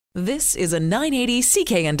This is a 980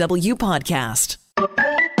 CKNW podcast.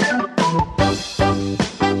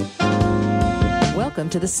 Welcome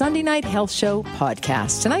to the Sunday Night Health Show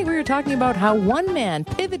podcast. Tonight we are talking about how one man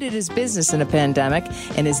pivoted his business in a pandemic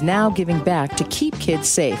and is now giving back to keep kids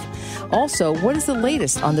safe. Also, what is the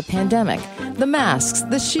latest on the pandemic? The masks,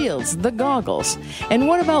 the shields, the goggles. And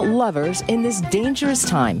what about lovers in this dangerous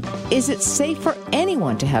time? Is it safe for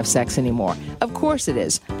anyone to have sex anymore? Of course it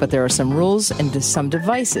is, but there are some rules and some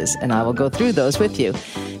devices, and I will go through those with you.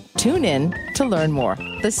 Tune in to learn more.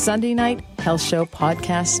 The Sunday Night Health Show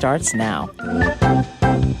podcast starts now.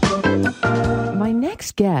 My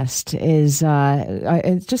next guest is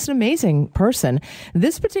just an amazing person.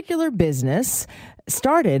 This particular business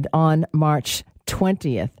started on March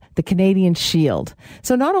 20th, the Canadian Shield.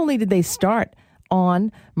 So not only did they start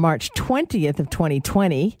on March 20th of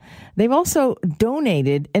 2020, they've also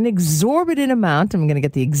donated an exorbitant amount. I'm going to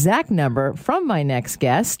get the exact number from my next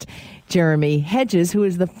guest, Jeremy Hedges, who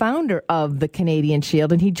is the founder of the Canadian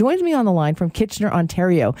Shield, and he joins me on the line from Kitchener,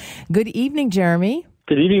 Ontario. Good evening, Jeremy.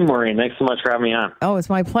 Good evening, Maureen. Thanks so much for having me on. Oh, it's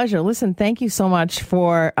my pleasure. Listen, thank you so much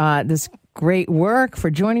for this great work, for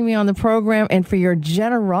joining me on the program, and for your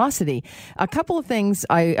generosity. A couple of things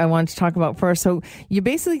I wanted to talk about first. So you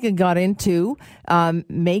basically got into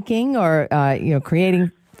making or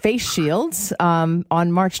creating face shields on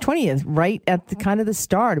March 20th, right at the kind of the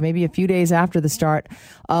start, maybe a few days after the start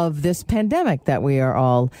of this pandemic that we are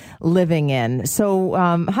all living in. So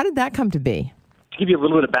how did that come to be? To give you a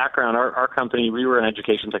little bit of background, our company, we were in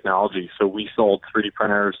education technology, so we sold 3D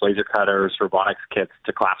printers, laser cutters, robotics kits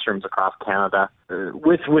to classrooms across Canada.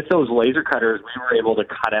 With those laser cutters, we were able to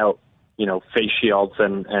cut out, face shields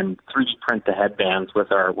and 3D print the headbands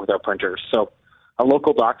with our printers. So a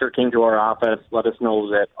local doctor came to our office, let us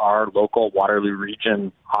know that our local Waterloo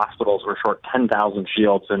region hospitals were short 10,000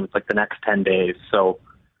 shields in the next 10 days. So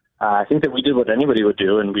I think that we did what anybody would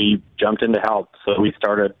do, and we jumped in to help. So we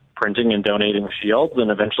started printing and donating shields,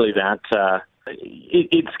 and eventually that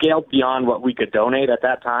it scaled beyond what we could donate at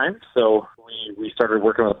that time. So we started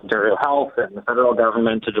working with Ontario Health and the federal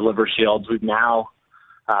government to deliver shields. We've now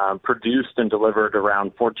produced and delivered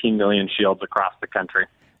around 14 million shields across the country.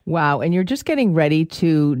 Wow, and you're just getting ready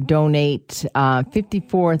to donate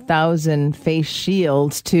 54,000 face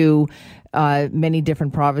shields to many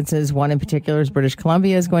different provinces. One in particular is British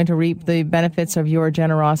Columbia is going to reap the benefits of your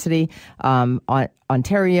generosity.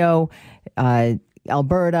 Ontario,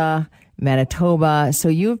 Alberta, Manitoba. So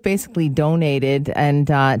you've basically donated, and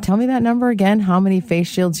tell me that number again, how many face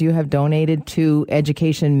shields you have donated to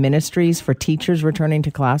education ministries for teachers returning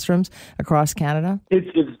to classrooms across Canada? It's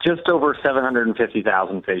just over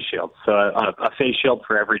 750,000 face shields. So a face shield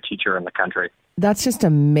for every teacher in the country. That's just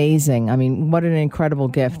amazing. I mean, what an incredible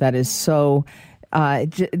gift. That is so,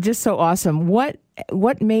 just so awesome. What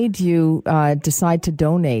made you decide to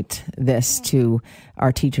donate this to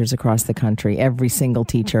our teachers across the country, every single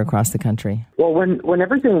teacher across the country? Well, when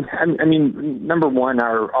everything, number one,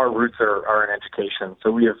 our roots are in education. So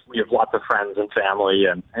we have lots of friends and family,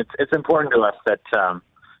 and it's important to us that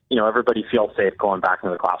everybody feels safe going back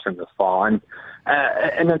into the classroom this fall. And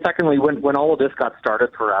then secondly, when all of this got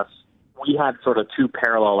started for us, we had sort of two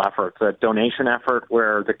parallel efforts: a donation effort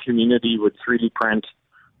where the community would 3D print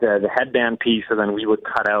the headband piece, and then we would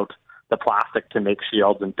cut out the plastic to make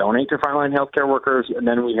shields and donate to frontline healthcare workers. And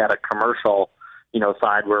then we had a commercial,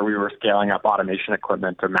 side where we were scaling up automation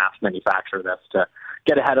equipment to mass manufacture this to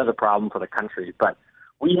get ahead of the problem for the country. But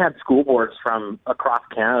we had school boards from across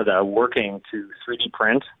Canada working to 3D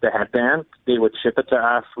print the headband. They would ship it to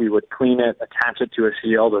us. We would clean it, attach it to a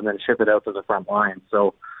shield, and then ship it out to the front line.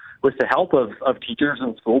 So with the help of teachers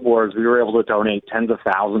and school boards, we were able to donate tens of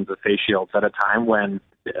thousands of face shields at a time when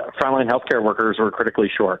frontline healthcare workers were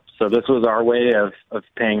critically short. So this was our way of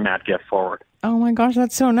paying that gift forward. Oh my gosh,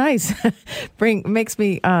 that's so nice. Makes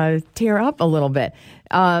me tear up a little bit.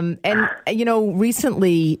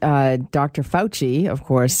 Recently, Dr. Fauci, of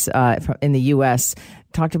course, in the U.S.,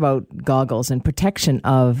 talked about goggles and protection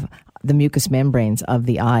of the mucous membranes of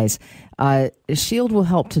the eyes. Shield will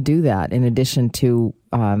help to do that, in addition to,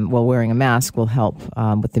 wearing a mask will help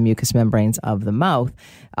with the mucous membranes of the mouth.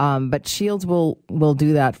 But shields will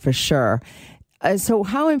do that for sure. So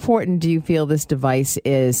how important do you feel this device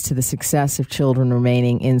is to the success of children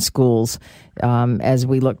remaining in schools as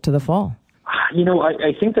we look to the fall?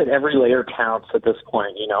 I think that every layer counts at this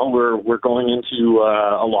point. We're going into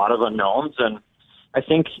a lot of unknowns, and I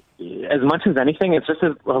think as much as anything, it's just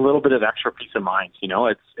a little bit of extra peace of mind.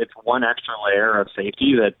 It's one extra layer of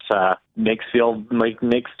safety that makes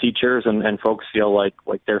teachers and folks feel like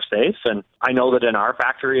they're safe. And I know that in our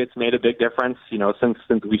factory, it's made a big difference. Since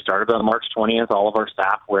we started on March 20th, all of our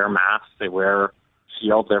staff wear masks, they wear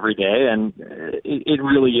shields every day, and it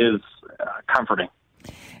really is comforting.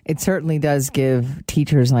 It certainly does give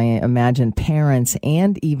teachers, I imagine, parents,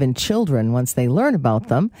 and even children, once they learn about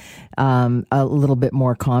them, a little bit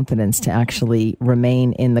more confidence to actually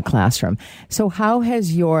remain in the classroom. So how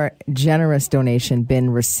has your generous donation been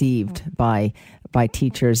received by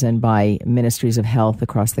teachers and by ministries of health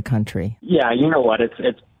across the country? Yeah, you know what?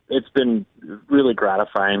 It's been really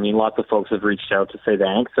gratifying. I mean, lots of folks have reached out to say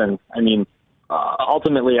thanks, and I mean,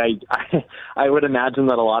 ultimately, I would imagine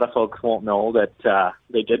that a lot of folks won't know that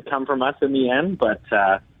they did come from us in the end, but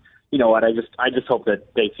you know what? I just hope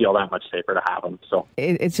that they feel that much safer to have them. So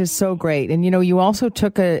it's just so great. And you also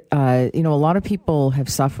took a lot of people have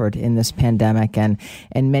suffered in this pandemic, and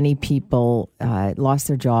many people lost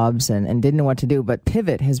their jobs and didn't know what to do. But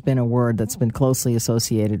pivot has been a word that's been closely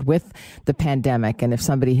associated with the pandemic. And if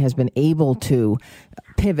somebody has been able to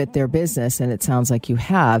pivot their business, and it sounds like you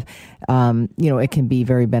have, it can be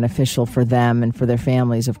very beneficial for them and for their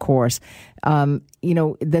families, of course.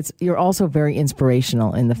 You're also very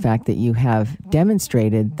inspirational in the fact that you have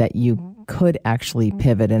demonstrated that you could actually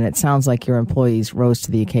pivot, and it sounds like your employees rose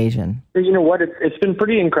to the occasion. You know what? It's been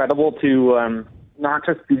pretty incredible to not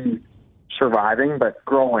just be surviving, but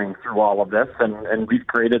growing through all of this, and we've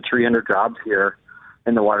created 300 jobs here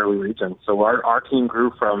in the Waterloo region. So our team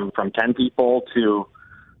grew from 10 people to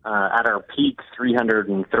at our peak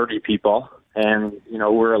 330 people, and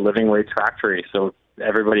we're a living wage factory, so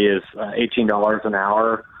everybody is $18 an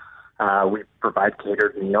hour. We provide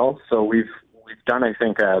catered meals, so we've done, I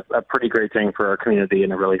think, a pretty great thing for our community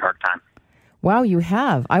in a really hard time. Wow, you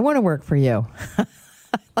have. I want to work for you.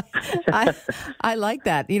 I like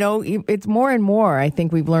that. It's more and more. I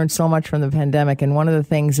think we've learned so much from the pandemic. And one of the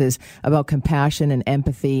things is about compassion and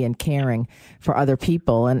empathy and caring for other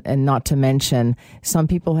people. And not to mention, some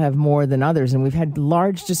people have more than others. And we've had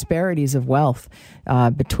large disparities of wealth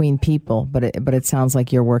between people. But it sounds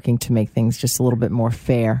like you're working to make things just a little bit more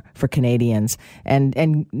fair for Canadians.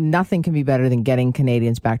 And nothing can be better than getting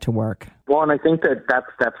Canadians back to work. Well, and I think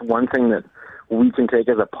that's one thing that we can take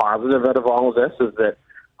as a positive out of all of this is that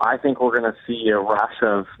I think we're going to see a rush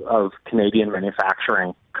of Canadian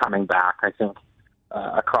manufacturing coming back. I think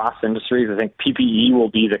across industries, I think PPE will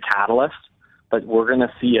be the catalyst, but we're going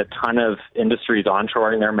to see a ton of industries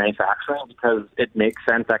onshoring their manufacturing because it makes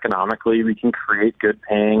sense economically. We can create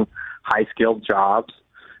good-paying, high-skilled jobs,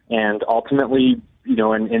 and ultimately,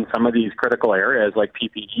 in some of these critical areas like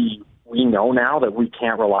PPE, we know now that we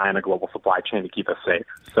can't rely on a global supply chain to keep us safe.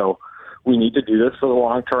 So we need to do this for the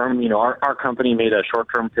long term. Our company made a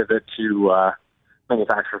short-term pivot to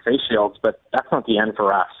manufacture face shields, but that's not the end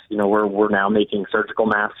for us. We're now making surgical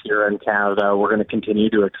masks here in Canada. We're going to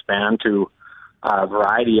continue to expand to a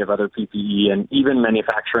variety of other PPE and even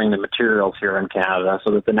manufacturing the materials here in Canada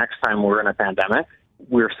so that the next time we're in a pandemic,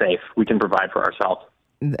 we're safe. We can provide for ourselves.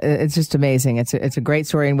 It's just amazing. It's a great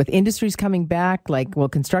story. And with industries coming back,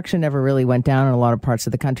 construction never really went down in a lot of parts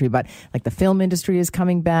of the country, but like the film industry is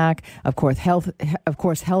coming back. Of course,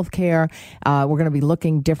 healthcare. We're going to be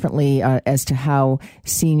looking differently as to how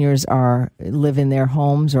seniors live in their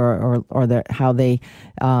homes or how they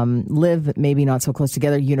live, maybe not so close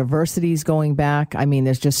together. Universities going back. I mean,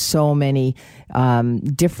 there's just so many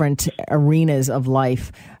different arenas of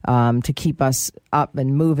life to keep us up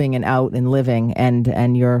and moving and out and living,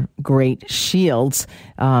 and your great shields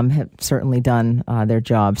have certainly done their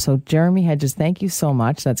job. So Jeremy Hedges, thank you so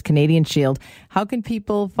much. That's Canadian Shield. How can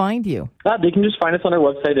people find you? They can just find us on our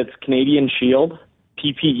website. It's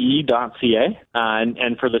CanadianShieldPPE.ca.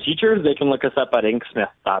 And for the teachers, they can look us up at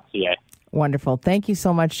inksmith.ca. Wonderful. Thank you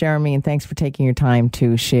so much, Jeremy, and thanks for taking your time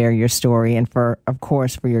to share your story and for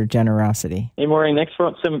your generosity. Hey, Maureen, thanks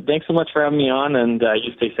so much for having me on, and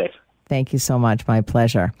you stay safe. Thank you so much. My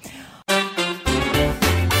pleasure.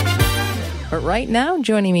 But right now,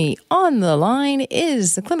 joining me on the line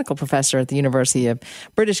is the clinical professor at the University of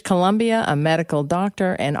British Columbia, a medical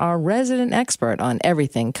doctor, and our resident expert on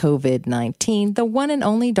everything COVID-19, the one and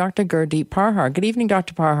only Dr. Gurdeep Parhar. Good evening,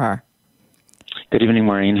 Dr. Parhar. Good evening,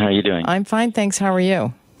 Maureen. How are you doing? I'm fine, thanks. How are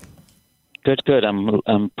you? Good.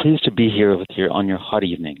 I'm pleased to be here on your hot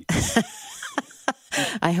evening.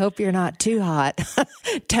 I hope you're not too hot,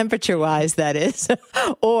 temperature-wise, that is,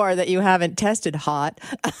 or that you haven't tested hot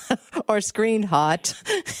or screened hot,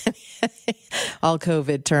 all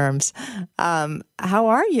COVID terms. How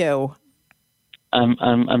are you?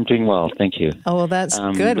 I'm doing well, thank you. Oh, well, that's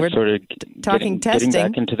good. We're sort of talking testing.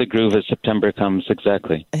 Getting back into the groove as September comes,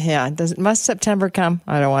 exactly. Yeah, must September come?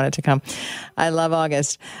 I don't want it to come. I love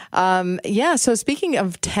August. So speaking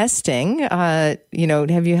of testing, have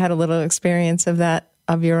you had a little experience of that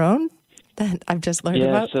of your own that I've just learned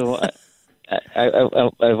about? Yeah, so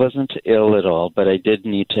I wasn't ill at all, but I did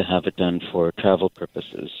need to have it done for travel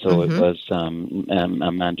purposes. So it was a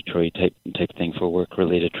mandatory type thing for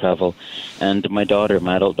work-related travel. And my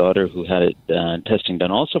adult daughter, who had it testing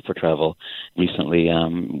done also for travel recently,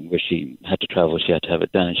 where she had to travel, she had to have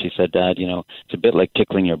it done. And she said, "Dad, it's a bit like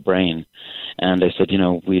tickling your brain." And I said,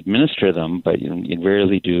 we administer them, but you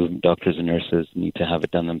rarely do. Doctors and nurses need to have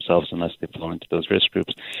it done themselves unless they fall into those risk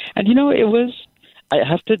groups. And, it was...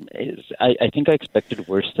 I think I expected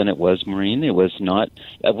worse than it was, Maureen. It was not,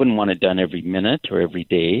 I wouldn't want it done every minute or every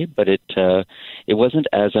day, but it wasn't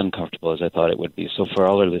as uncomfortable as I thought it would be. So for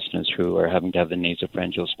all our listeners who are having to have the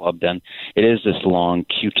nasopharyngeal swab done, it is this long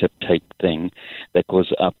Q-tip type thing that goes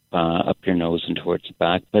up your nose and towards the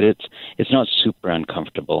back, but it's not super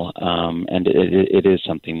uncomfortable, and it is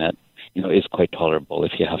something that is quite tolerable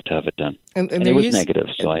if you have to have it done. And it was negative,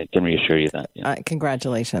 so I can reassure you that. Yeah.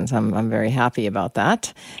 Congratulations. I'm very happy about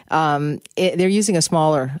that. They're using a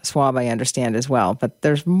smaller swab, I understand, as well, but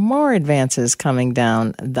there's more advances coming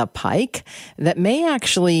down the pike that may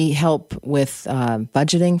actually help with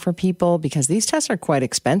budgeting for people, because these tests are quite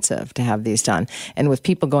expensive to have these done. And with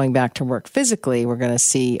people going back to work physically, we're going to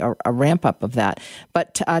see a ramp up of that.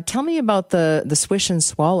 But tell me about the swish and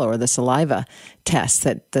swallow, or the saliva test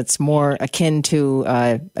that's more akin to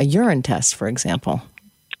a urine test, for example,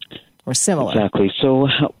 or similar. Exactly. So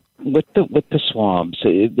with the swabs,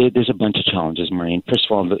 there's a bunch of challenges, Maureen. First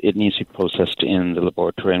of all, it needs to be processed in the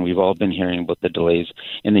laboratory, and we've all been hearing about the delays.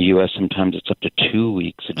 In the U.S., sometimes it's up to 2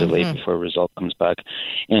 weeks a delay before a result comes back.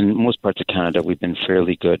 In most parts of Canada, we've been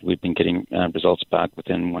fairly good. We've been getting results back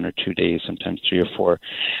within 1 or 2 days, sometimes 3 or 4.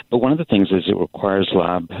 But one of the things is it requires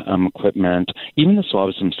lab equipment. Even the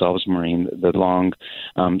swabs themselves, Maureen, the long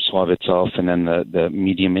swab itself, and then the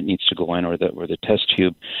medium it needs to go in, or the test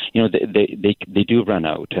tube, they do run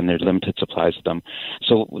out, and there's limited supplies of them.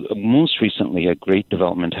 So most recently, a great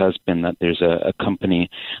development has been that there's a company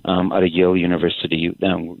out of Yale University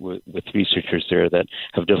with researchers there that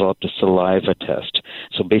have developed a saliva test.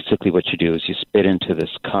 So basically what you do is you spit into this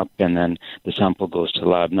cup, and then the sample goes to the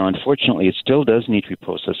lab. Now, unfortunately, it still does need to be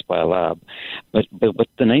processed by a lab. But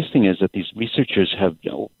the nice thing is that these researchers have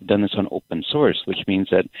done this on open source, which means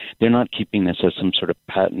that they're not keeping this as some sort of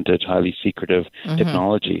patented, highly secretive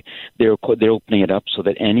technology. They're opening it up so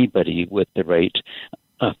that anybody with the right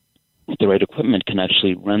equipment can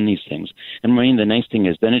actually run these things. And Maureen, the nice thing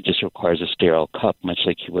is then it just requires a sterile cup, much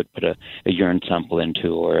like you would put a urine sample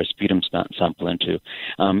into or a sputum sample into.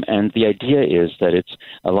 And the idea is that it's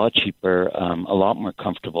a lot cheaper, a lot more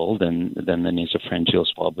comfortable than the nasopharyngeal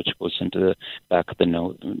swab, which goes into the back of the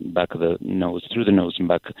nose, through the nose and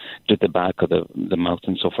back to the back of the mouth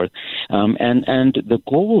and so forth. And the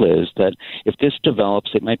goal is that if this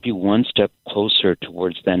develops, it might be one step closer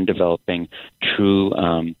towards then developing true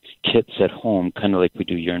kits at home, kind of like we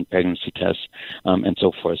do urine pregnancy tests and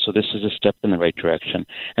so forth. So this is a step in the right direction.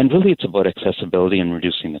 And really it's about accessibility and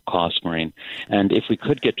reducing the cost, Maureen. And if we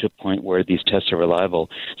could get to a point where these tests are reliable.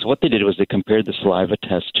 So what they did was they compared the saliva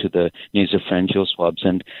test to the nasopharyngeal swabs,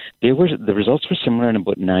 and the results were similar in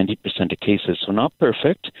about 90% of cases. So not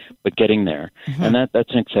perfect, but getting there. And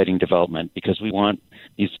that's an exciting development, because we want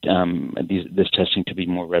this testing to be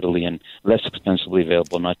more readily and less expensively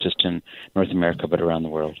available, not just in North America, but around the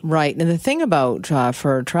world. Right. And the thing about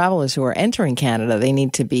for travelers who are entering Canada,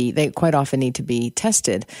 they quite often need to be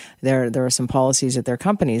tested. There are some policies at their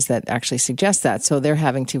companies that actually suggest that. So they're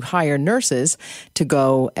having to hire nurses to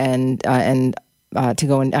go and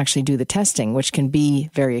actually do the testing, which can be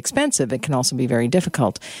very expensive. It can also be very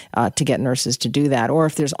difficult to get nurses to do that. Or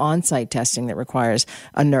if there's on-site testing that requires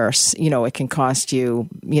a nurse, it can cost you,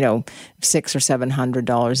 $600 or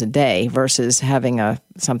 $700 a day versus having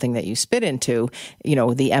something that you spit into,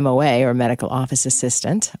 the MOA, or medical office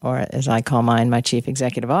assistant, or as I call mine, my chief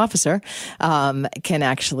executive officer, can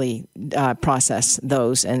actually process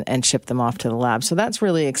those and ship them off to the lab. So that's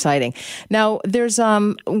really exciting. Now, there's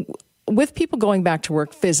with people going back to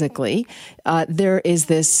work physically, there is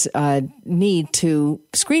this need to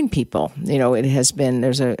screen people. There's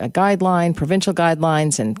a guideline, provincial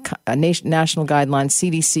guidelines, and national guidelines,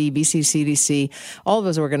 CDC, BC CDC, all of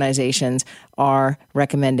those organizations are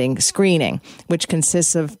recommending screening, which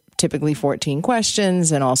consists of typically 14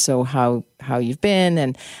 questions, and also how you've been,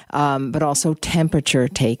 and but also temperature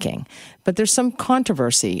taking. But there's some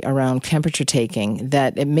controversy around temperature taking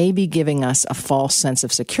that it may be giving us a false sense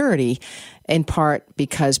of security, in part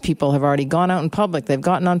because people have already gone out in public. They've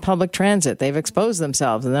gotten on public transit. They've exposed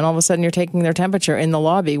themselves. And then all of a sudden you're taking their temperature in the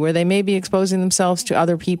lobby where they may be exposing themselves to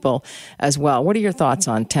other people as well. What are your thoughts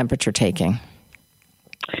on temperature taking?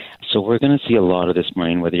 So we're going to see a lot of this,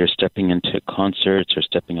 Maureen, whether you're stepping into concerts or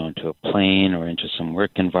stepping onto a plane or into some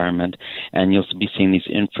work environment, and you'll be seeing these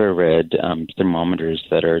infrared thermometers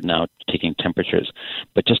that are now taking temperatures.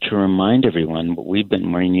 But just to remind everyone, what we've been,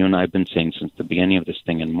 Maureen, you and I have been saying since the beginning of this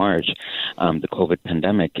thing in March, the COVID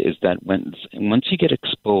pandemic, is that once you get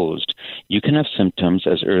exposed, you can have symptoms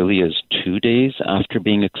as early as 2 days after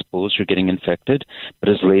being exposed or getting infected, but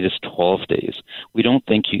as late as 12 days. We don't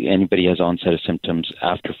think anybody has onset of symptoms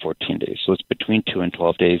after 14 days. So it's between 2 and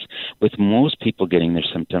 12 days, with most people getting their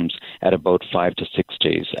symptoms at about 5 to 6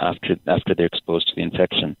 days after they're exposed to the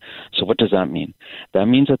infection. So what does that mean? That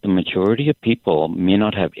means that the majority of people may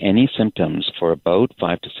not have any symptoms for about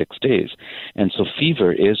 5 to 6 days. And so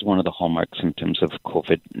fever is one of the hallmark symptoms of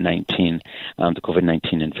COVID-19, the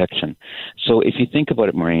COVID-19 infection. So if you think about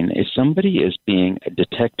it, Maureen, if somebody is being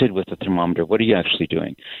detected with a thermometer, what are you actually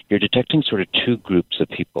doing? You're detecting sort of two groups of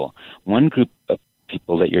people. One group of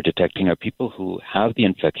people that you're detecting are people who have the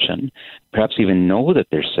infection, perhaps even know that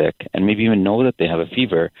they're sick, and maybe even know that they have a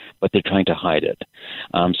fever, but they're trying to hide it.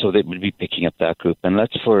 So they would be picking up that group. And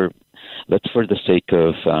let's for the sake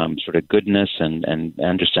of sort of goodness and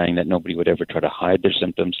understanding that nobody would ever try to hide their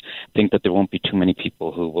symptoms, think that there won't be too many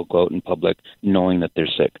people who will go out in public knowing that they're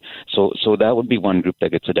sick. So that would be one group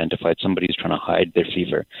that gets identified. Somebody who's trying to hide their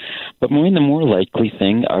fever. But the more likely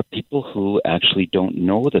thing are people who actually don't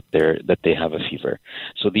know that they have a fever.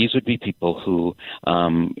 So these would be people who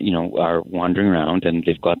are wandering around and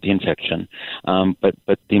they've got the infection.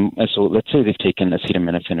 So let's say they've taken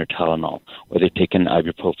acetaminophen or Tylenol, or they've taken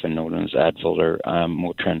ibuprofen, known as Advil or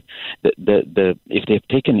Motrin. If they've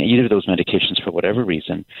taken either of those medications for whatever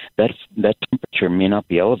reason, that temperature may not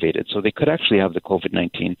be elevated. So they could actually have the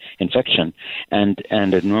COVID-19 infection, and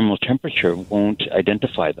a normal temperature won't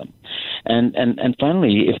identify them. And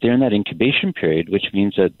finally, if they're in that incubation period, which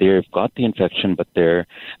means that they've got the infection, but the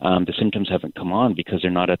symptoms haven't come on because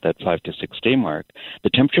they're not at that 5 to 6 day mark, the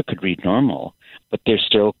temperature could read normal, but they're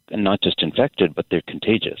still not just infected, but they're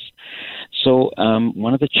contagious. So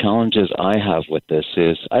one of the challenges I have with this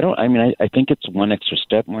is I think it's one extra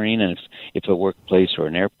step, Maureen, and if a workplace or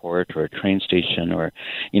an airport or a train station or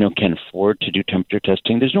can afford to do temperature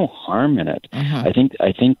testing, there's no harm in it. Uh-huh.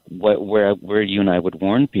 I think where you and I would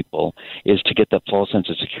warn people is to get that false sense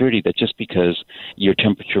of security that just because your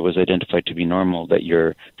temperature was identified to be normal, that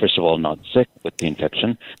you're first of all not sick with the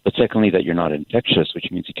infection, but secondly that you're not infectious,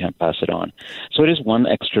 which means you can't pass it on. So it is one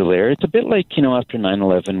extra layer. It's a bit like after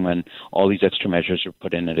 9/11 when all these extra measures were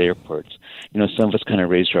put in at airports. Some of us kind of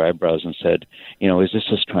raised our eyebrows and said, is this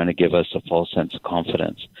just trying to give us a false sense of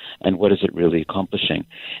confidence? And what is it really accomplishing?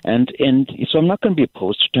 And so I'm not going to be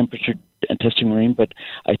opposed to temperature and testing, Maureen, but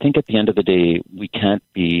I think at the end of the day, we can't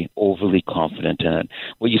be overly confident in it.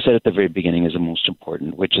 What you said at the very beginning is the most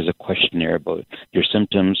important, which is a questionnaire about your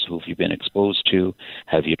symptoms, who have you been exposed to,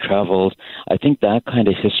 have you traveled? I think that kind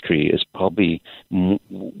of history is probably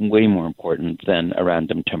way more important than a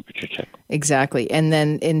random temperature check. Exactly. And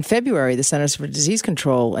then in February, the Centers for Disease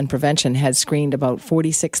Control and Prevention had screened about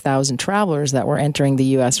 46,000 travelers that were entering the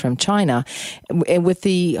U.S. from China with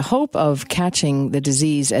the hope of catching the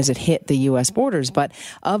disease as it hit the U.S. borders. But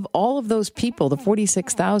of all of those people, the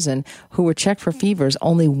 46,000 who were checked for fevers,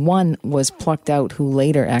 only one was plucked out who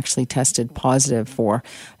later actually tested positive for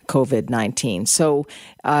COVID-19. So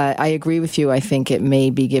I agree with you. I think it may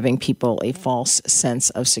be giving people a false sense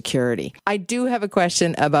of security. I do have a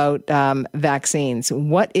question about vaccines.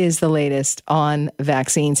 What is the latest on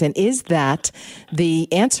vaccines? And is that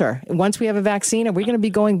the answer? Once we have a vaccine, are we going to be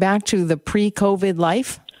going back to the pre-COVID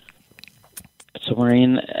life? So,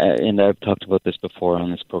 Maureen, and I've talked about this before on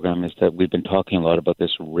this program, is that we've been talking a lot about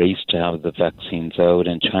this race to have the vaccines out,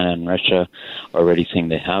 and China and Russia are already saying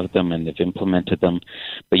they have them and they've implemented them.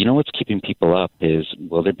 But what's keeping people up is,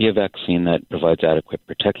 will there be a vaccine that provides adequate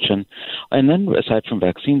protection? And then, aside from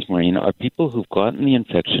vaccines, Maureen, are people who've gotten the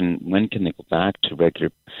infection, when can they go back to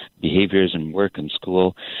regular behaviors and work and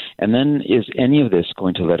school? And then, is any of this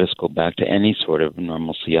going to let us go back to any sort of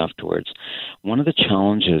normalcy afterwards? One of the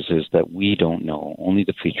challenges is that we don't know. know. Only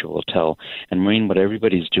the future will tell. And Maureen, what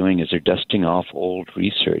everybody's doing is they're dusting off old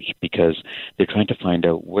research because they're trying to find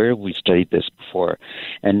out where we studied this before.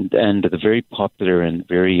 And the very popular and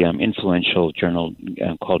very influential journal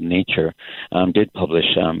called Nature did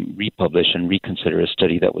republish and reconsider a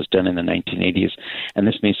study that was done in the 1980s. And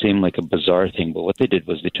this may seem like a bizarre thing, but what they did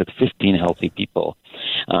was they took 15 healthy people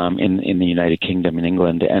in the United Kingdom, in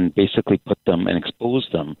England, and basically put them and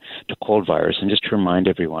exposed them to cold virus. And just to remind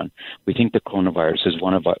everyone, we think the coronavirus is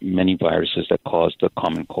one of many viruses that cause the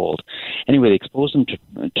common cold. Anyway, they exposed them to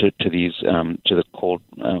the cold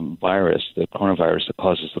virus, the coronavirus that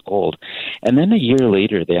causes the cold. And then a year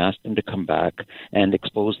later, they asked them to come back and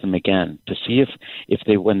expose them again to see if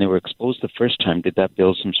they, when they were exposed the first time, did that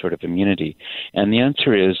build some sort of immunity? And the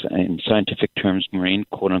answer is, in scientific terms, Maureen,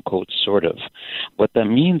 quote unquote, sort of. What that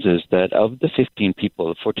means is that of the 15 people,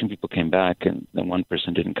 the 14 people came back and then one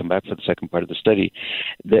person didn't come back for the second part of the study,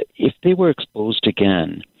 that if they were exposed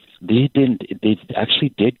again, they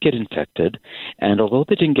actually did get infected, and although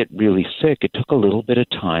they didn't get really sick, it took a little bit of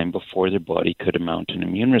time before their body could mount an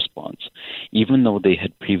immune response, even though they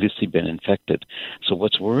had previously been infected. So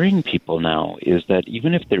what's worrying people now is that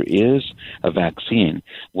even if there is a vaccine,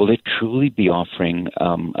 will it truly be offering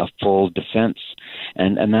a full defense?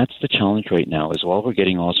 And that's the challenge right now, is while we're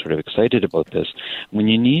getting all sort of excited about this, when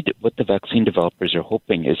you need, what the vaccine developers are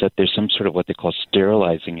hoping is that there's some sort of what they call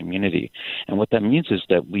sterilizing immunity. And what that means is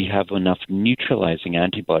that we have enough neutralizing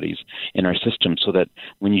antibodies in our system so that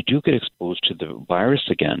when you do get exposed to the virus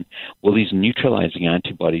again, will these neutralizing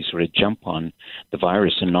antibodies sort of jump on the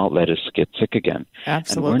virus and not let us get sick again?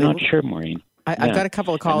 Absolutely. And we're not sure, Maureen. I've got a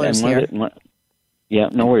couple of callers here. Yeah,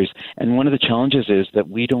 no worries. And one of the challenges is that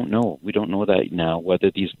we don't know. We don't know that now,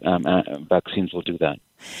 whether these vaccines will do that.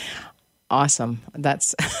 Awesome.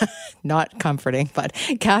 That's not comforting, but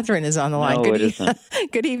Catherine is on the line. No, it isn't.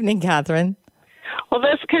 Good evening, Catherine. Well,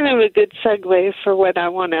 that's kind of a good segue for what I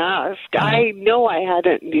want to ask. I know I had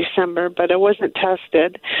it in December, but I wasn't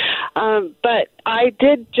tested. But I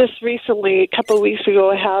did just recently, a couple of weeks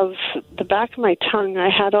ago, have the back of my tongue. I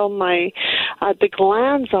had all my, the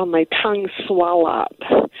glands on my tongue swell up.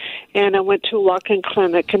 And I went to a walk-in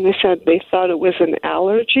clinic, and they said they thought it was an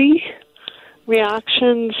allergy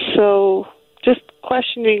reaction. So just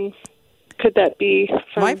questioning, could that be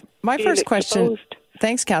from my first question? Exposed?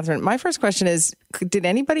 Thanks, Catherine. My first question is,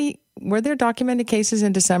 were there documented cases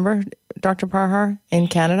in December, Dr. Parhar, in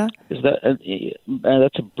Canada?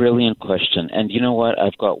 That's a brilliant question. And you know what?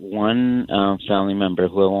 I've got one family member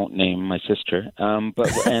who I won't name, my sister, and a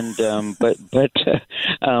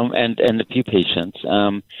few patients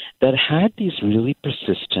that had these really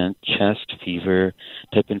persistent chest fever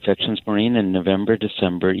type infections, Maureen, in November,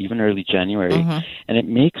 December, even early January. Mm-hmm. And it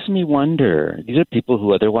makes me wonder, these are people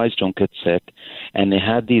who otherwise don't get sick, and they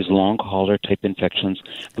had these long hauler type infections.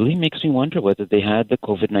 Really makes me wonder whether they had the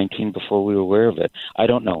COVID-19 before we were aware of it. I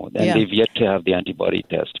don't know. And they've yet to have the antibody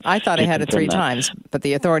test. I thought I had it 3 times, but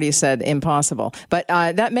the authorities said impossible. But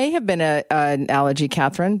that may have been an allergy,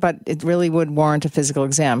 Catherine, but it really would warrant a physical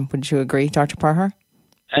exam. Would you agree, Dr. Parhar?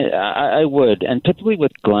 I would. And typically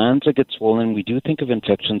with glands that get swollen, we do think of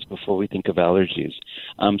infections before we think of allergies.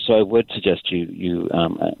 So I would suggest you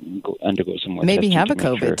undergo some more maybe testing. Have a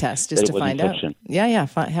COVID test just to find out.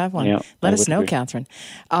 Have one. Yeah, Let us know, agree. Catherine.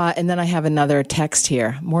 And then I have another text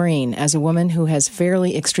here. Maureen, as a woman who has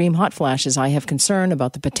fairly extreme hot flashes, I have concern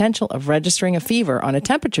about the potential of registering a fever on a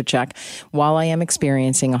temperature check while I am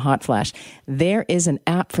experiencing a hot flash. There is an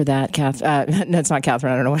app for that, no, it's not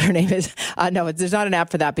Catherine. I don't know what her name is. No, there's not an app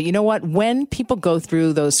for that. But you know what? When people go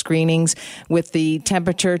through those screenings with the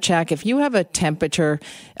temperature check, if you have a temperature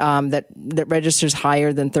that registers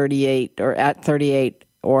higher than 38 or at 38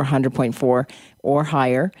 or 100.4 or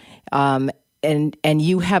higher, and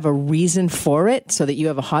you have a reason for it so that you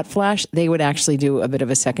have a hot flash, they would actually do a bit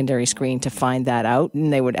of a secondary screen to find that out.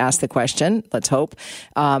 And they would ask the question, let's hope,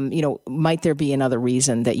 might there be another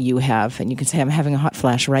reason that you have? And you can say, I'm having a hot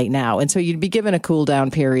flash right now. And so you'd be given a cool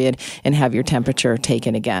down period and have your temperature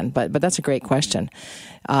taken again. But that's a great question.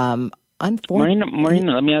 Maureen,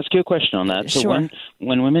 let me ask you a question on that. So sure.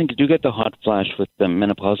 when women do get the hot flash with the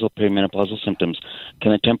perimenopausal symptoms,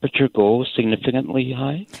 can the temperature go significantly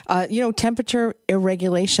high? Temperature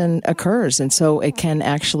irregulation occurs, and so it can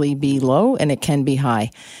actually be low and it can be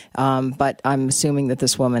high. But I'm assuming that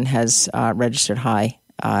this woman has registered high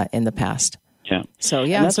in the past. Yeah. So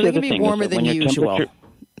they can be warmer than usual.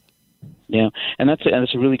 Yeah, and that's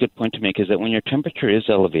a really good point to make, is that when your temperature is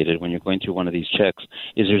elevated, when you're going through one of these checks,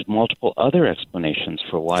 there's multiple other explanations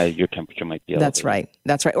for why your temperature might be elevated.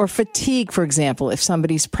 That's right. Or fatigue, for example, if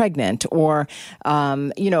somebody's pregnant, or,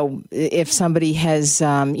 if somebody has,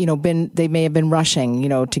 they may have been rushing,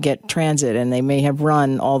 to get transit, and they may have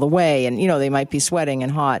run all the way, and, they might be sweating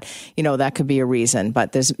and hot. That could be a reason.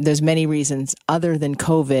 But there's many reasons other than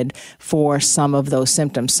COVID for some of those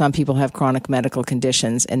symptoms. Some people have chronic medical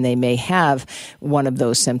conditions, and they may have one of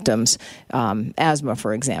those symptoms, asthma,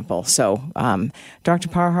 for example. So, Dr.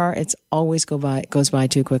 Parhar, it's always goes by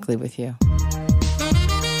too quickly with you.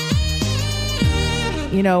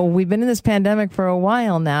 We've been in this pandemic for a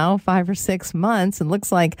while now, 5 or 6 months, and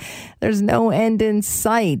looks like there's no end in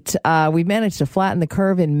sight. We've managed to flatten the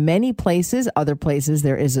curve in many places. Other places,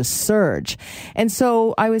 there is a surge. And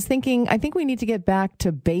so I was thinking, I think we need to get back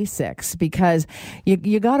to basics, because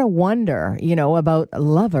you got to wonder, about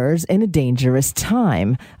lovers in a dangerous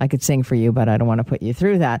time. I could sing for you, but I don't want to put you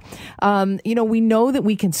through that. We know that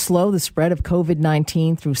we can slow the spread of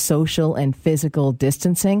COVID-19 through social and physical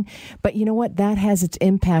distancing. But you know what? That has its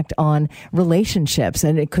impact on relationships,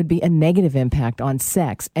 and it could be a negative impact on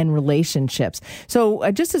sex and relationships. So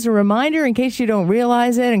just as a reminder, in case you don't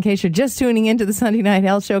realize it, in case you're just tuning into the Sunday Night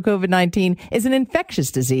Health Show, COVID-19 is an infectious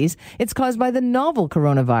disease. It's caused by the novel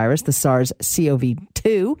coronavirus, the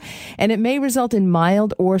SARS-CoV-2, and it may result in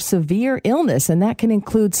mild or severe illness, and that can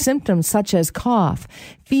include symptoms such as cough,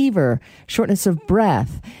 fever, shortness of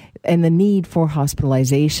breath, and the need for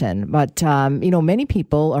hospitalization. But, many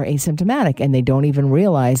people are asymptomatic, and they don't even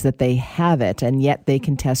realize that they have it, and yet they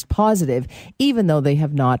can test positive even though they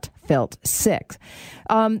have not felt sick.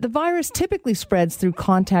 The virus typically spreads through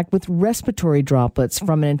contact with respiratory droplets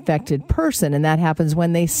from an infected person, and that happens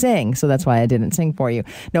when they sing. So that's why I didn't sing for you.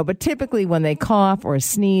 No, but typically when they cough or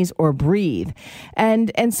sneeze or breathe.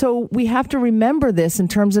 And so we have to remember this in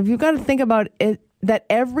terms of, you've got to think about it, that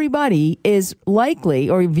everybody is likely,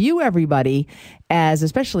 or view everybody as,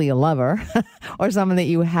 especially a lover or someone that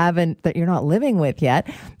you're not living with yet,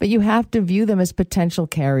 but you have to view them as potential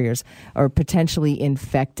carriers or potentially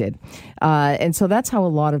infected. And so that's how a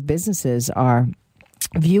lot of businesses are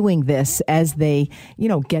viewing this as they,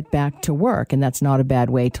 get back to work. And that's not a bad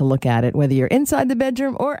way to look at it, whether you're inside the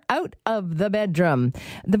bedroom or out of the bedroom.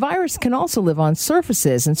 The virus can also live on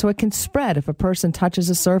surfaces, and so it can spread if a person touches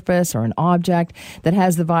a surface or an object that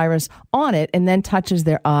has the virus on it and then touches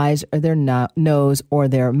their eyes or their nose or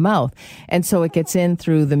their mouth. And so it gets in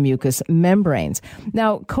through the mucous membranes.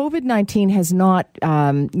 Now, COVID-19 has not,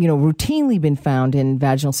 routinely been found in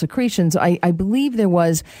vaginal secretions. I believe there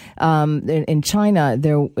was, in China,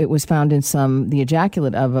 it was found in the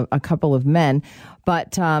ejaculate of a couple of men.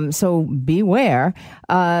 But so beware.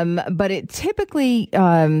 But it typically,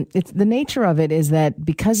 it's the nature of it is that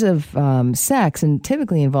because of sex, and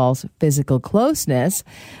typically involves physical closeness,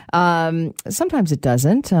 sometimes it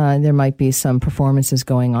doesn't. There might be some performances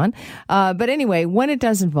going on. But anyway, when it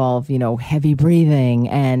does involve, heavy breathing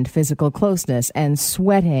and physical closeness and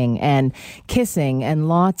sweating and kissing and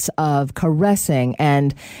lots of caressing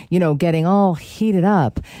and, getting all heated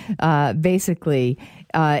up, basically,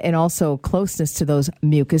 and also closeness to those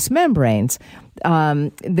mucous membranes.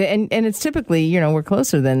 And it's typically, we're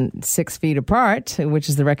closer than 6 feet apart, which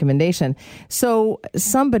is the recommendation. So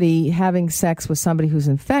somebody having sex with somebody who's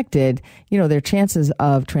infected, their chances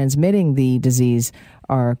of transmitting the disease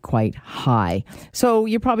are quite high. So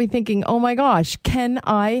you're probably thinking, oh my gosh, can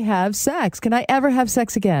I have sex? Can I ever have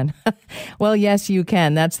sex again? Well, yes, you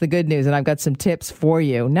can. That's the good news. And I've got some tips for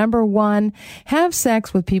you. Number 1, have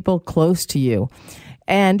sex with people close to you.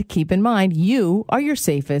 And keep in mind, you are your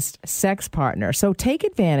safest sex partner. So take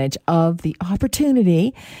advantage of the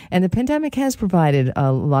opportunity, and the pandemic has provided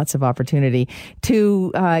lots of opportunity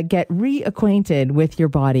to get reacquainted with your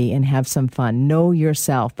body and have some fun. Know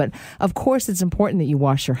yourself. But of course, it's important that you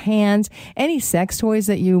wash your hands. Any sex toys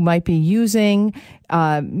that you might be using,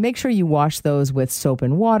 make sure you wash those with soap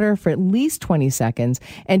and water for at least 20 seconds.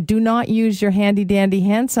 And do not use your handy-dandy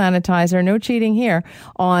hand sanitizer, no cheating here,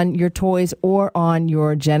 on your toys or on your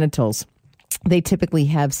genitals. They typically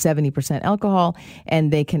have 70% alcohol,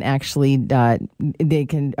 and they can actually they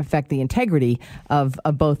can affect the integrity of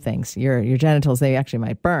both things. Your genitals, they actually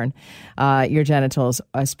might burn your genitals,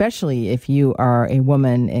 especially if you are a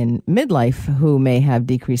woman in midlife who may have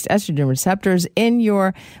decreased estrogen receptors in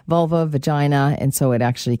your vulva, vagina, and so it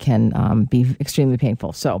actually can be extremely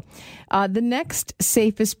painful. So the next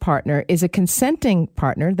safest partner is a consenting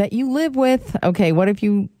partner that you live with. Okay, what if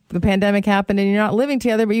the pandemic happened and you're not living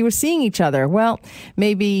together, but you were seeing each other? Well,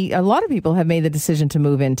 maybe a lot of people have made the decision to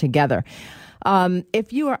move in together.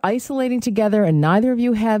 If you are isolating together and neither of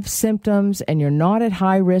you have symptoms and you're not at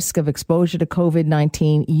high risk of exposure to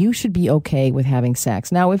COVID-19, you should be okay with having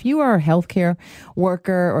sex. Now, if you are a healthcare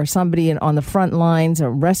worker or somebody on the front lines, a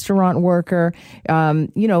restaurant worker,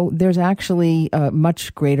 there's actually a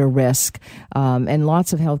much greater risk. And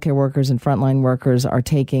lots of healthcare workers and frontline workers are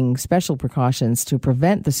taking special precautions to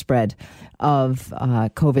prevent the spread of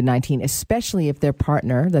COVID-19, especially if their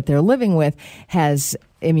partner that they're living with has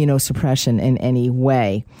immunosuppression in any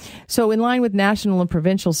way. So in line with national and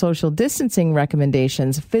provincial social distancing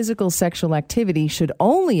recommendations, physical sexual activity should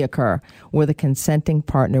only occur with a consenting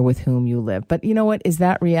partner with whom you live. But you know what? Is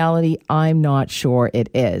that reality? I'm not sure it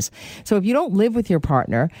is. So if you don't live with your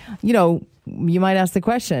partner, you might ask the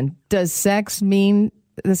question, does sex mean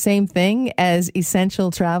the same thing as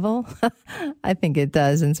essential travel? I think it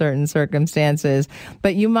does in certain circumstances,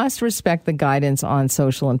 but you must respect the guidance on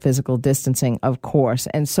social and physical distancing, of course.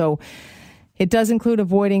 And so it does include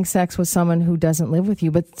avoiding sex with someone who doesn't live with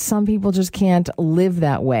you, but some people just can't live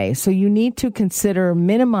that way. So you need to consider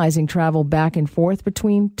minimizing travel back and forth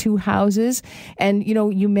between two houses. And,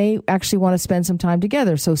 you may actually want to spend some time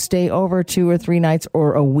together. So stay over 2 or 3 nights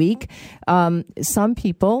or a week. Some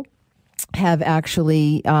people have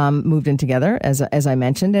actually moved in together, as I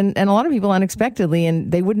mentioned, and a lot of people unexpectedly, and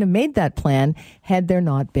they wouldn't have made that plan had there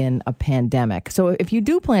not been a pandemic. So if you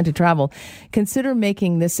do plan to travel, consider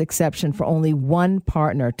making this exception for only one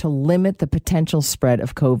partner to limit the potential spread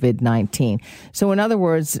of COVID-19. So in other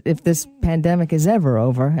words, if this pandemic is ever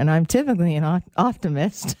over, and I'm typically an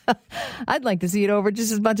optimist, I'd like to see it over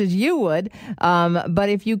just as much as you would. But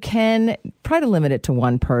if you can, try to limit it to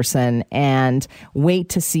one person and wait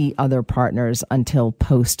to see other partners until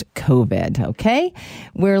post-COVID, okay?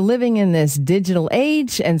 We're living in this digital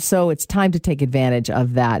age, and so it's time to take advantage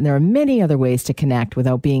of that. And there are many other ways to connect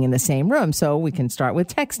without being in the same room. So we can start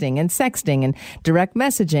with texting and sexting and direct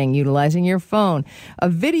messaging, utilizing your phone, a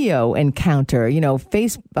video encounter,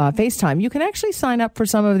 FaceTime. You can actually sign up for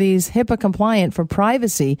some of these HIPAA compliant for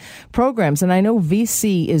privacy programs. And I know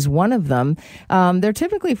VC is one of them. They're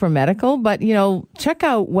typically for medical, but, check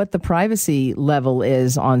out what the privacy level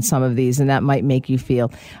is on some of these, and that might make you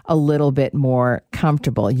feel a little bit more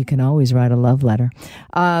comfortable. You can always write a love letter.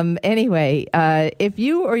 Anyway, if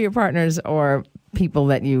you or your partners or people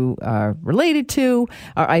that you are related to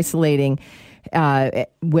are isolating,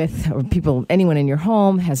 anyone in your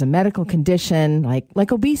home has a medical condition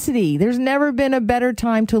like obesity, there's never been a better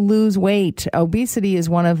time to lose weight. Obesity is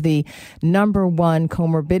one of the number one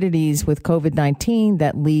comorbidities with COVID-19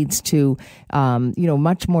 that leads to,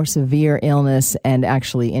 much more severe illness and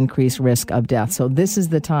actually increased risk of death. So this is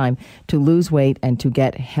the time to lose weight and to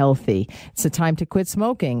get healthy. It's the time to quit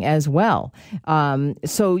smoking as well.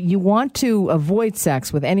 So you want to avoid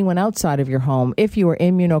sex with anyone outside of your home if you are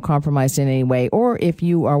immunocompromised in any way, or if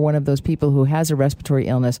you are one of those people who has a respiratory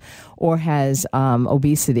illness or has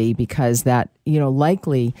obesity, because that,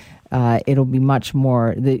 likely it'll be much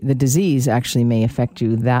more, the disease actually may affect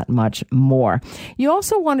you that much more. You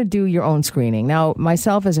also want to do your own screening. Now,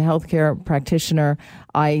 myself as a healthcare practitioner,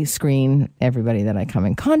 I screen everybody that I come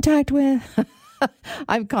in contact with.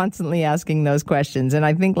 I'm constantly asking those questions. And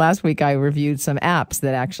I think last week I reviewed some apps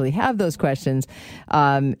that actually have those questions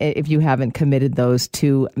if you haven't committed those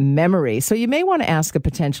to memory. So you may want to ask a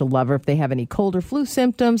potential lover if they have any cold or flu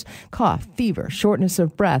symptoms, cough, fever, shortness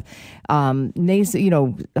of breath,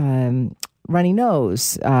 runny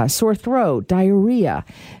nose, sore throat, diarrhea.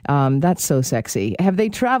 That's so sexy. Have they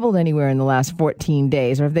traveled anywhere in the last 14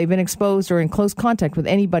 days? Or have they been exposed or in close contact with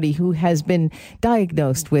anybody who has been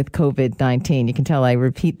diagnosed with COVID-19? You can tell I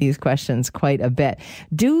repeat these questions quite a bit.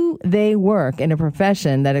 Do they work in a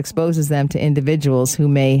profession that exposes them to individuals who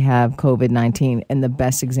may have COVID-19? And the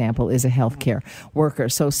best example is a healthcare worker.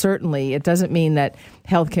 So certainly it doesn't mean that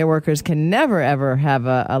healthcare workers can never, ever have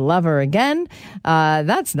a lover again.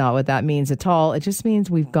 That's not what that means at all. It just means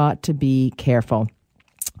we've got to be careful.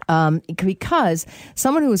 Because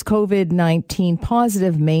someone who is COVID-19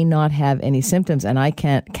 positive may not have any symptoms, and I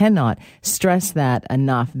cannot stress that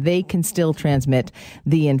enough. They can still transmit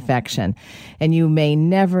the infection, and you may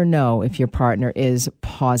never know if your partner is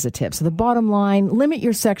positive. So the bottom line, limit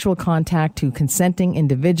your sexual contact to consenting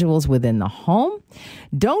individuals within the home.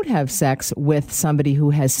 Don't have sex with somebody who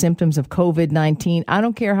has symptoms of COVID-19. I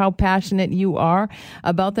don't care how passionate you are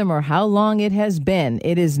about them or how long it has been.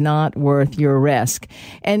 It is not worth your risk.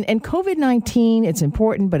 And COVID-19, it's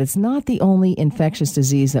important, but it's not the only infectious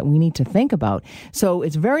disease that we need to think about. So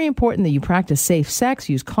it's very important that you practice safe sex,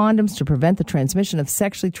 use condoms to prevent the transmission of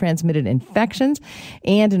sexually transmitted infections,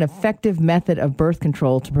 and an effective method of birth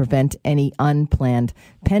control to prevent any unplanned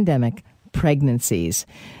pandemic pregnancies.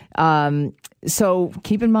 So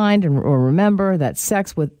keep in mind or remember that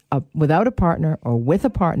sex without a partner or with a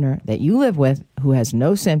partner that you live with who has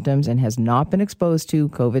no symptoms and has not been exposed to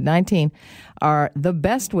COVID-19 are the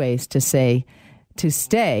best ways to stay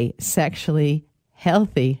sexually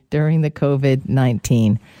healthy during the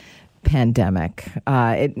COVID-19 pandemic.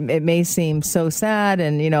 It may seem so sad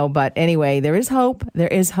but anyway, there is hope. There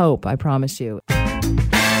is hope, I promise you.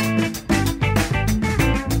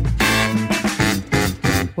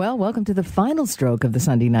 Well, welcome to the final stroke of the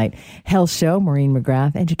Sunday Night Health Show. Maureen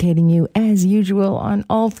McGrath educating you as usual on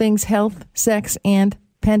all things health, sex, and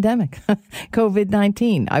pandemic.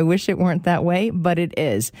 COVID-19. I wish it weren't that way, but it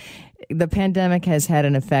is. The pandemic has had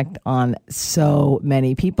an effect on so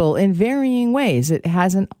many people in varying ways. It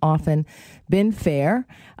hasn't often been fair,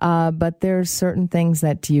 but there's certain things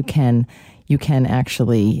that you can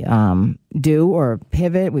actually do or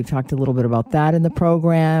pivot. We've talked a little bit about that in the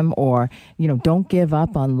program, or, don't give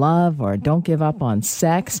up on love or don't give up on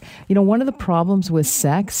sex. One of the problems with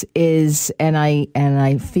sex is, and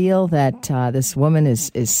I feel that this woman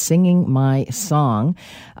is singing my song.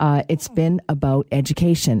 It's been about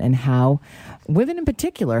education and how women in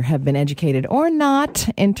particular have been educated or not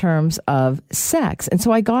in terms of sex. And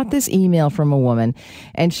so I got this email from a woman,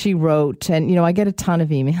 and she wrote, and, I get a ton of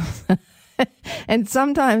emails. And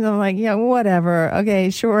sometimes I'm like, yeah, whatever. Okay,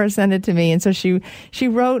 sure, send it to me. And so she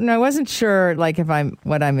wrote, and I wasn't sure, like,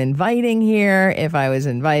 what I'm inviting here, if I was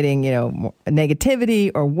inviting, negativity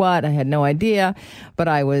or what. I had no idea, but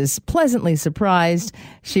I was pleasantly surprised.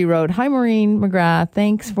 She wrote, "Hi, Maureen McGrath.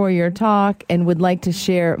 Thanks for your talk and would like to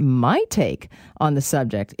share my take on the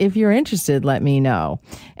subject. If you're interested, let me know."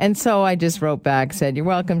 And so I just wrote back, said, "You're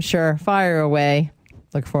welcome. Sure. Fire away.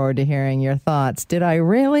 Look forward to hearing your thoughts." Did I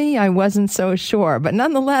really? I wasn't so sure. But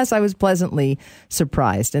nonetheless, I was pleasantly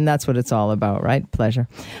surprised. And that's what it's all about, right? Pleasure.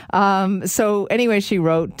 So anyway, she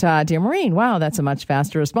wrote, "Dear Maureen, wow, that's a much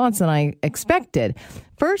faster response than I expected.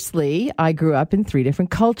 Firstly, I grew up in 3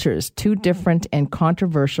 different cultures, 2 different and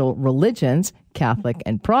controversial religions, Catholic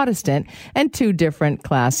and Protestant, and 2 different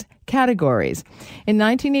class categories. In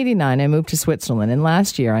 1989, I moved to Switzerland, and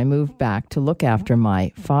last year I moved back to look after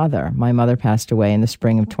my father. My mother passed away in the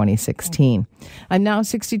spring of 2016. I'm now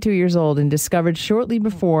 62 years old and discovered shortly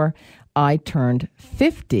before I turned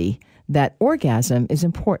 50 that orgasm is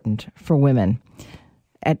important for women.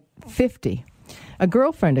 At 50. A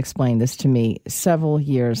girlfriend explained this to me several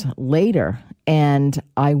years later, and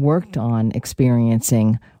I worked on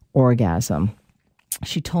experiencing orgasm.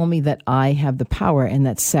 She told me that I have the power and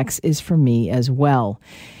that sex is for me as well.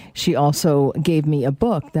 She also gave me a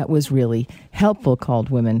book that was really helpful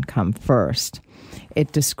called Women Come First.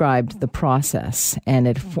 It described the process, and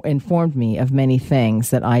it informed me of many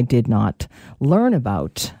things that I did not learn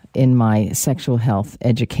about in my sexual health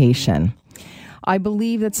education. I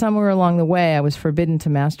believe that somewhere along the way I was forbidden to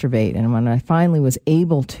masturbate, and when I finally was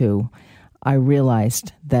able to, I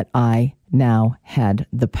realized that I now had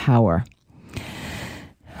the power.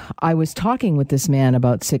 I was talking with this man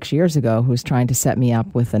about 6 years ago who was trying to set me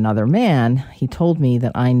up with another man. He told me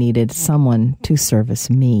that I needed someone to service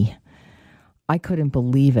me. I couldn't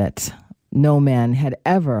believe it. No man had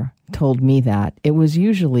ever told me that. It was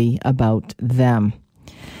usually about them.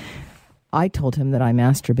 I told him that I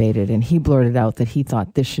masturbated, and he blurted out that he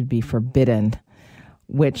thought this should be forbidden,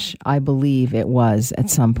 which I believe it was at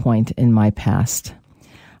some point in my past.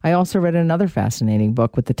 I also read another fascinating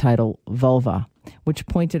book with the title Vulva, which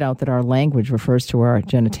pointed out that our language refers to our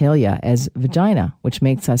genitalia as vagina, which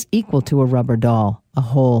makes us equal to a rubber doll, a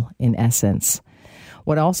whole in essence.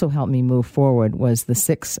 What also helped me move forward was the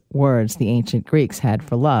 6 words the ancient Greeks had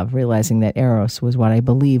for love, realizing that eros was what I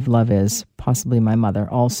believe love is, possibly my mother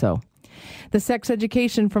also. The sex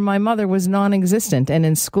education from my mother was non-existent, and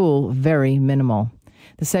in school, very minimal.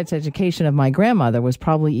 The sex education of my grandmother was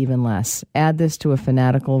probably even less. Add this to a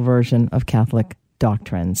fanatical version of Catholic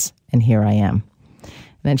doctrines, and here I am.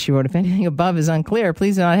 Then she wrote, "If anything above is unclear,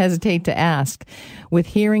 please do not hesitate to ask. With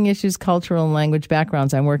hearing issues, cultural and language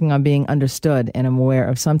backgrounds, I'm working on being understood, and I'm aware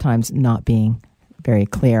of sometimes not being very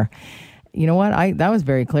clear." You know what? That was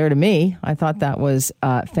very clear to me. I thought that was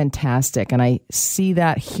fantastic. And I see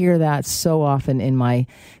that, hear that so often in my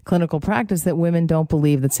clinical practice, that women don't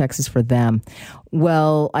believe that sex is for them.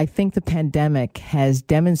 Well, I think the pandemic has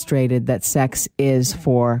demonstrated that sex is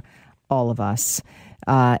for all of us.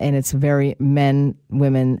 And it's very men,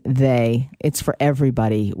 women, they. It's for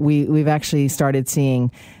everybody. We've actually started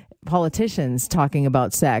seeing politicians talking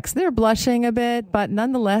about sex. They're blushing a bit, but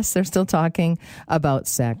nonetheless, they're still talking about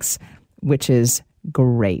sex, which is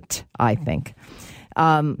great, I think.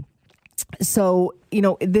 So,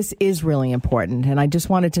 this is really important. And I just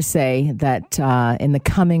wanted to say that in the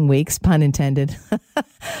coming weeks, pun intended,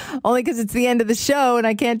 only because it's the end of the show and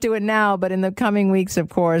I can't do it now. But in the coming weeks, of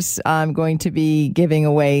course, I'm going to be giving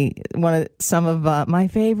away some of my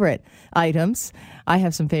favorite items. I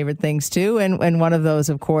have some favorite things, too. And one of those,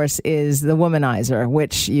 of course, is the Womanizer,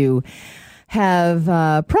 which you have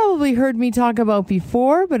probably heard me talk about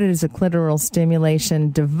before, but it is a clitoral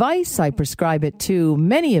stimulation device. I prescribe it to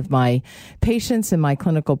many of my patients in my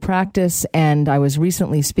clinical practice, and I was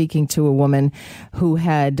recently speaking to a woman who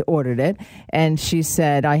had ordered it, and she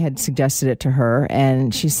said, I had suggested it to her,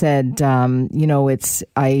 and she said, I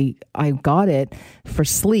got it for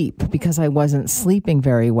sleep because I wasn't sleeping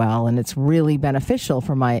very well, and it's really beneficial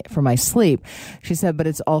for my sleep. She said, but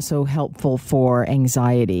it's also helpful for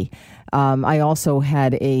anxiety. I also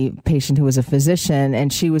had a patient who was a physician,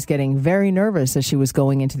 and she was getting very nervous as she was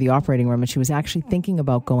going into the operating room, and she was actually thinking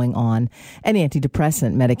about going on an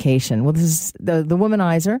antidepressant medication. Well, this is the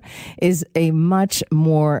Womanizer is a much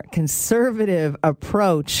more conservative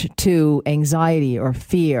approach to anxiety or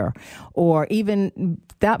fear, or even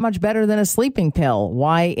that much better than a sleeping pill.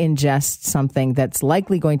 Why ingest something that's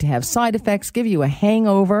likely going to have side effects, give you a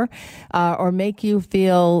hangover, or make you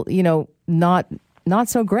feel, not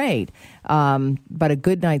so great. But a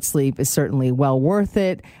good night's sleep is certainly well worth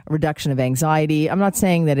it. A reduction of anxiety. I'm not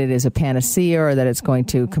saying that it is a panacea or that it's going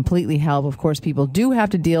to completely help. Of course, people do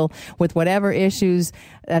have to deal with whatever issues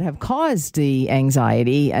that have caused the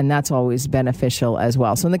anxiety, and that's always beneficial as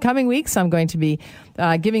well. So in the coming weeks, I'm going to be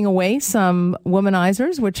giving away some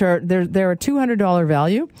Womanizers, which are they're a $200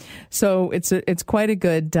 value. So it's quite a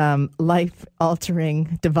good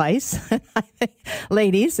life-altering device.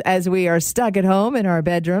 Ladies, as we are stuck at home in our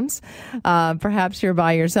bedrooms, perhaps you're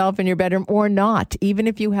by yourself in your bedroom or not, even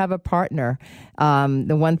if you have a partner.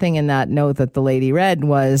 The one thing in that note that the lady read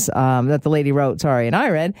was, that the lady wrote, and I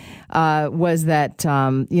read, was that,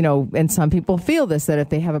 and some people feel this, that if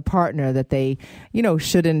they have a partner that they,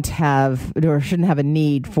 shouldn't have a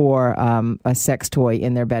need for a sex toy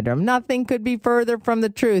in their bedroom. Nothing could be further from the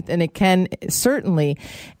truth, and it can certainly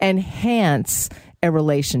enhance a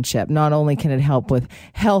relationship. Not only can it help with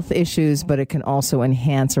health issues, but it can also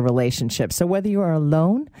enhance a relationship. So whether you are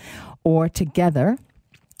alone or together,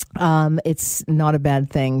 it's not a bad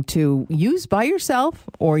thing to use by yourself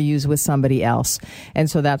or use with somebody else.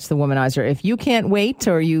 And so that's the Womanizer. If you can't wait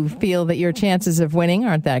or you feel that your chances of winning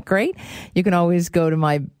aren't that great, you can always go to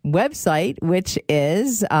my website, which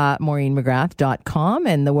is MaureenMcGrath.com,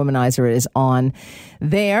 and the Womanizer is on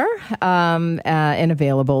there and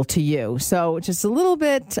available to you. So just a little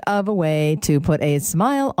bit of a way to put a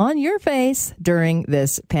smile on your face during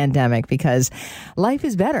this pandemic, because life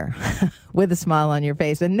is better with a smile on your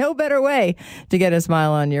face, and no better way to get a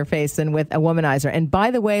smile on your face than with a Womanizer. And by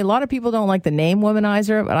the way, a lot of people don't like the name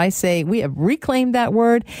Womanizer, but I say we have reclaimed that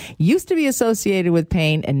word. Used to be associated with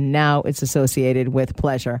pain, and now it's associated with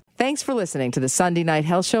pleasure. Thanks for listening to the Sunday Night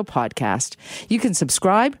Health Show podcast. You can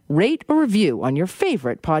subscribe, rate, or review on your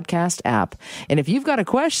favorite podcast app. And if you've got a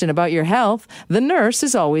question about your health, the nurse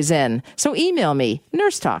is always in. So email me,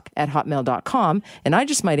 nursetalk@hotmail.com, and I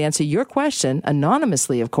just might answer your question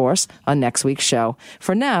anonymously, of course, on next week's show.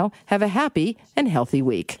 For now, have a happy and healthy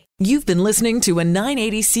week. You've been listening to a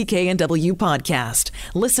 980 CKNW podcast.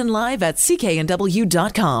 Listen live at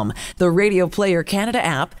cknw.com, the Radio Player Canada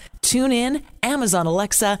app, TuneIn, Amazon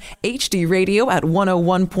Alexa, HD Radio at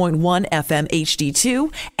 101.1 FM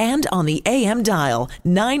HD2, and on the AM dial,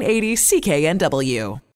 980 CKNW.